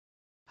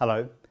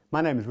Hello,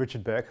 my name is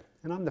Richard Burke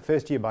and I'm the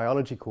first year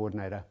biology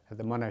coordinator at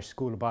the Monash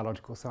School of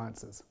Biological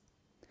Sciences.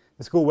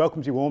 The school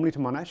welcomes you warmly to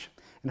Monash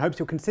and hopes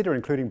you'll consider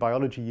including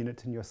biology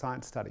units in your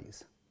science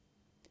studies.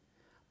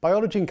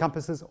 Biology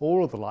encompasses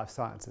all of the life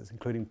sciences,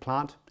 including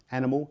plant,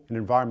 animal and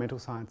environmental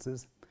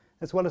sciences,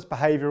 as well as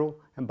behavioural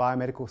and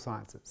biomedical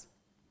sciences.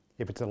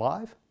 If it's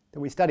alive,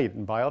 then we study it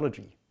in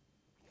biology.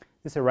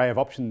 This array of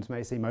options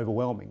may seem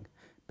overwhelming,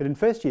 but in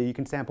first year you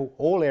can sample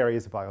all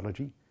areas of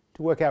biology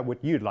to work out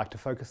what you'd like to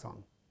focus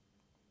on.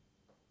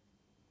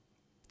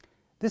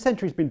 This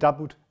century has been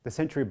dubbed the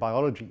century of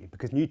biology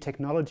because new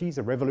technologies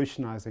are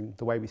revolutionising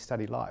the way we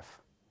study life.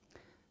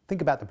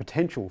 Think about the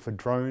potential for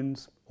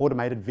drones,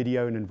 automated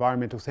video and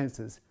environmental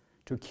sensors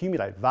to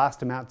accumulate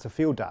vast amounts of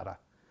field data,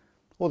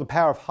 or the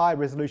power of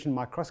high-resolution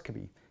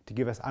microscopy to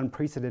give us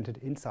unprecedented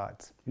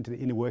insights into the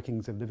inner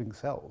workings of living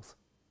cells.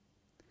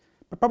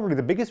 But probably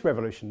the biggest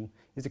revolution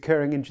is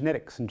occurring in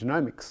genetics and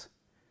genomics.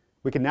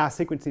 We can now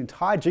sequence the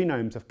entire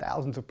genomes of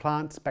thousands of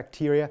plants,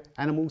 bacteria,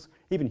 animals,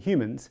 even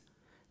humans,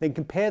 then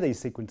compare these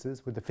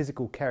sequences with the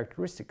physical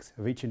characteristics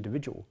of each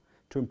individual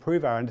to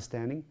improve our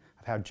understanding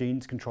of how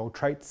genes control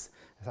traits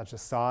such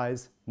as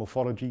size,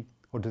 morphology,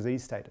 or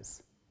disease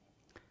status.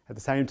 At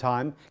the same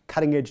time,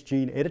 cutting-edge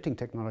gene editing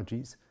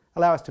technologies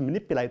allow us to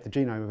manipulate the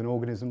genome of an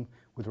organism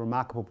with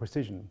remarkable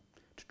precision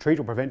to treat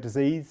or prevent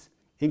disease,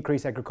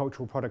 increase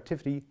agricultural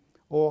productivity,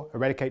 or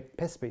eradicate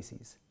pest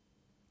species.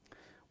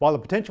 While the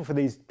potential for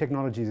these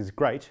technologies is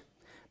great,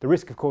 the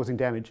risk of causing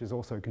damage is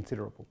also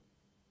considerable.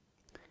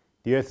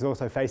 The Earth is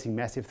also facing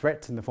massive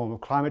threats in the form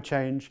of climate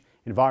change,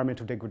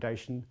 environmental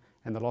degradation,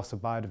 and the loss of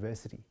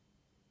biodiversity.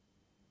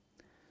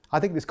 I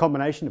think this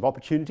combination of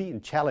opportunity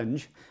and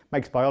challenge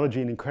makes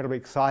biology an incredibly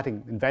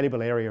exciting and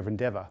valuable area of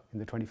endeavour in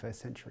the 21st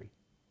century.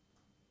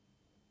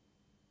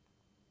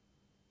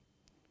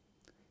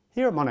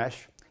 Here at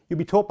Monash, you'll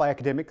be taught by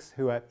academics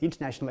who are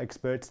international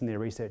experts in their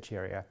research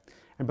area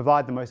and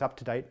provide the most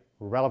up-to-date,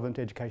 relevant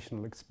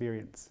educational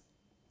experience.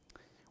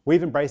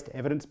 We've embraced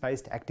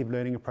evidence-based active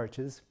learning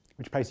approaches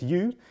which place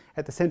you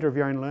at the centre of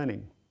your own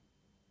learning.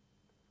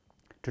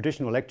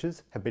 Traditional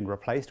lectures have been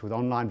replaced with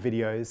online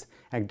videos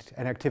and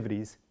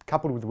activities,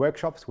 coupled with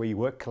workshops where you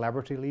work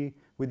collaboratively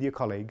with your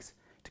colleagues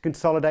to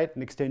consolidate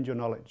and extend your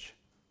knowledge.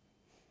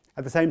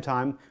 At the same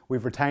time,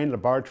 we've retained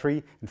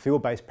laboratory and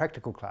field-based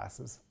practical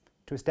classes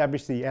to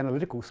establish the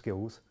analytical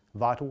skills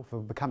vital for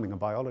becoming a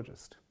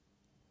biologist.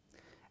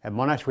 At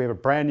Monash, we have a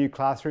brand new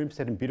classroom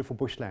set in beautiful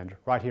bushland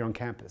right here on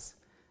campus,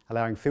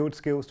 allowing field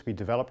skills to be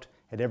developed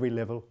at every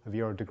level of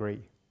your degree.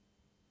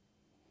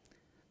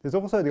 There's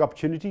also the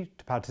opportunity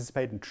to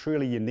participate in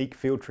truly unique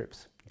field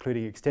trips,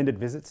 including extended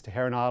visits to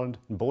Heron Island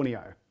and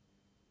Borneo.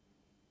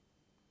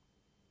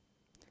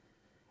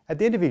 At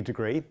the end of your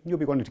degree, you'll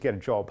be wanting to get a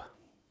job.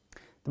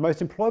 The most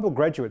employable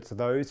graduates are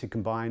those who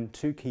combine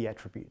two key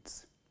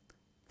attributes.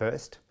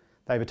 First,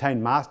 they've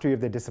attained mastery of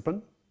their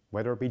discipline,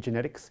 whether it be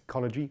genetics,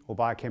 ecology, or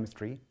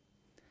biochemistry.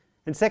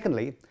 And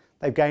secondly,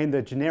 they've gained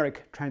the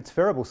generic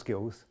transferable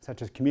skills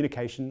such as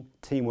communication,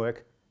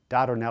 teamwork,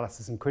 data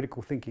analysis and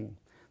critical thinking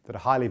that are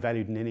highly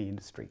valued in any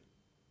industry.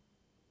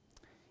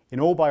 In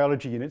all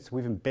biology units,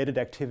 we've embedded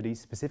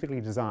activities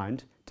specifically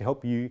designed to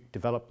help you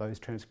develop those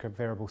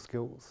transferable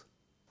skills.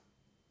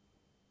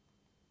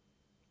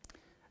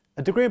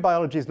 A degree in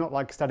biology is not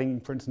like studying,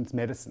 for instance,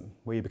 medicine,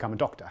 where you become a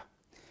doctor.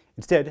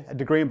 Instead, a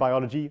degree in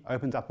biology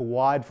opens up a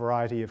wide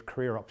variety of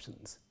career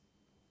options.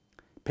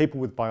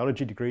 People with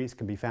biology degrees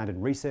can be found in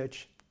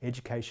research,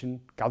 education,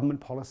 government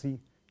policy,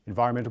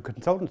 environmental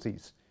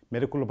consultancies,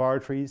 medical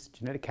laboratories,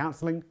 genetic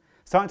counselling,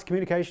 science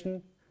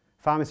communication,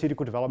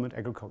 pharmaceutical development,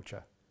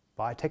 agriculture,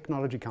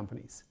 biotechnology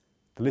companies.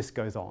 The list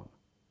goes on.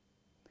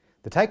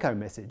 The take-home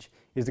message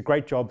is that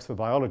great jobs for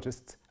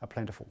biologists are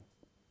plentiful.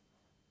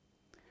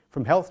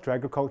 From health to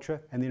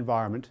agriculture and the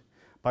environment,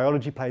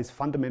 biology plays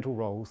fundamental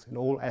roles in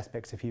all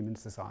aspects of human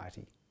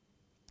society.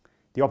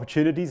 The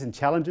opportunities and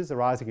challenges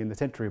arising in the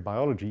century of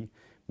biology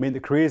mean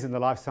that careers in the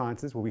life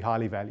sciences will be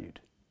highly valued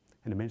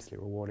and immensely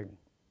rewarding.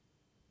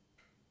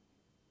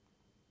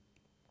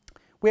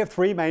 We have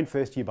three main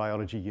first-year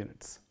biology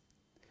units.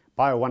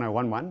 Bio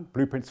 1011,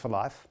 Blueprints for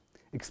Life,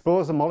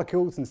 explores the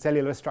molecules and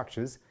cellular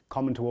structures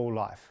common to all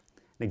life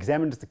and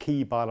examines the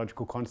key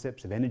biological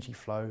concepts of energy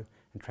flow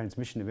and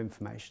transmission of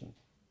information.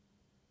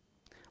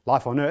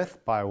 Life on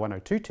Earth, Bio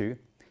 1022,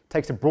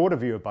 takes a broader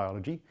view of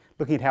biology,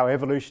 looking at how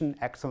evolution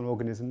acts on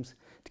organisms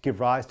to give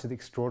rise to the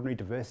extraordinary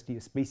diversity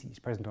of species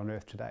present on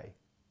Earth today.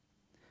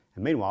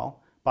 And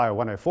meanwhile, Bio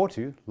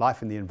 1042,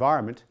 Life in the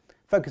Environment,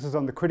 focuses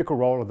on the critical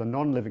role of the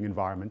non-living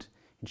environment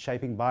in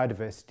shaping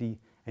biodiversity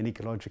and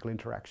ecological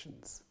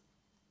interactions.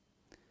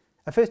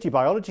 A first-year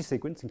biology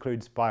sequence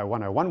includes Bio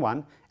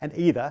 1011 and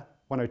either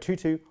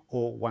 1022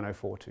 or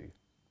 1042.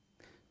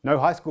 No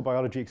high school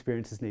biology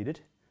experience is needed,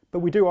 but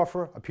we do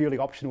offer a purely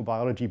optional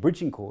biology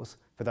bridging course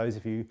for those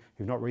of you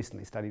who've not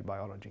recently studied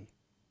biology.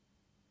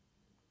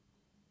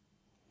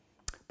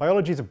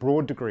 Biology is a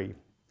broad degree,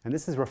 and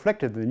this is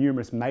reflected in the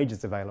numerous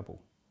majors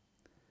available.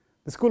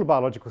 The School of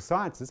Biological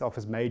Sciences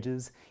offers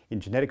majors in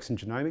genetics and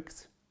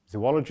genomics,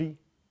 zoology,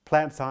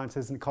 plant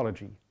sciences and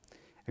ecology,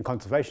 and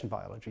conservation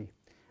biology.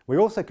 We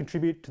also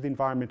contribute to the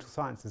environmental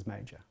sciences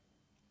major.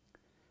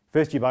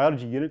 First year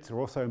biology units are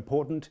also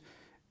important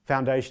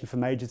foundation for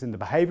majors in the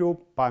behavioural,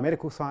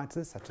 biomedical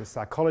sciences such as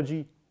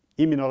psychology,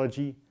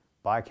 immunology,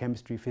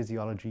 biochemistry,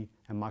 physiology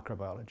and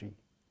microbiology.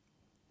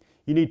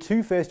 You need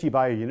 2 first year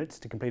bio units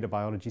to complete a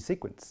biology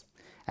sequence.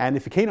 And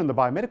if you're keen on the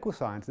biomedical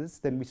sciences,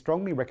 then we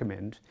strongly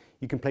recommend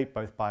you complete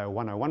both Bio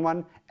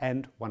 1011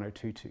 and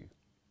 1022.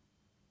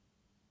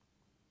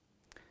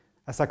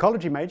 A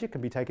psychology major can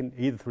be taken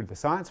either through the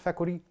science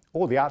faculty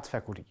or the arts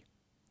faculty.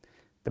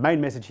 The main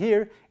message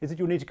here is that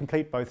you'll need to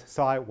complete both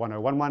Sci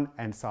 1011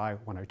 and Sci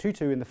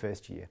 1022 in the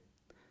first year.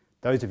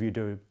 Those of you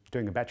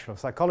doing a Bachelor of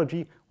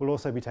Psychology will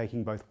also be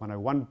taking both Bio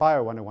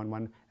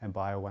 1011 and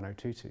Bio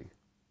 1022.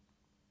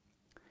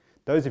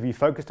 Those of you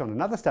focused on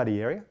another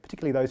study area,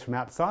 particularly those from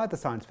outside the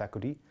science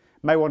faculty,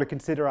 may want to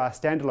consider our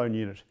standalone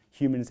unit,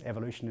 Humans,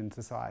 Evolution and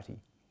Society.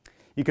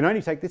 You can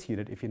only take this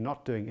unit if you're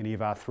not doing any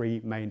of our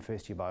 3 main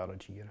first year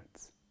biology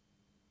units.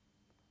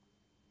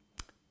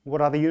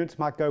 What other units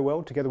might go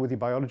well together with your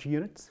biology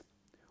units?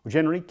 Well,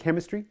 generally,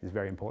 chemistry is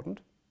very important.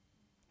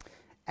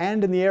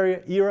 And in the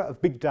era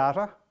of big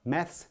data,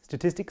 maths,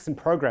 statistics and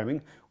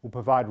programming will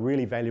provide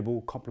really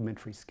valuable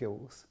complementary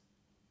skills.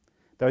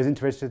 Those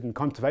interested in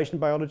conservation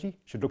biology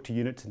should look to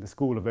units in the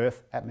School of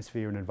Earth,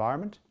 Atmosphere and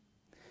Environment.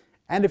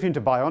 And if you're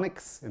into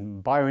bionics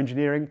and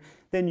bioengineering,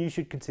 then you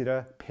should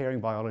consider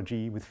pairing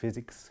biology with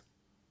physics.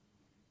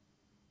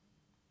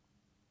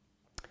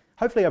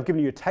 Hopefully I've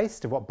given you a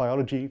taste of what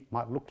biology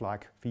might look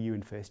like for you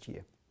in first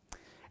year,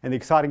 and the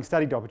exciting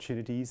study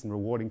opportunities and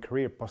rewarding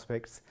career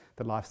prospects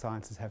that life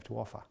sciences have to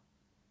offer.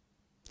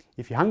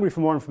 If you're hungry for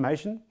more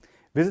information,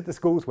 visit the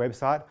school's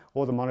website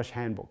or the Monash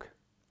handbook.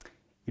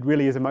 It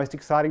really is a most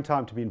exciting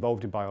time to be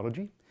involved in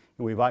biology,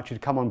 and we invite you to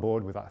come on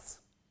board with us.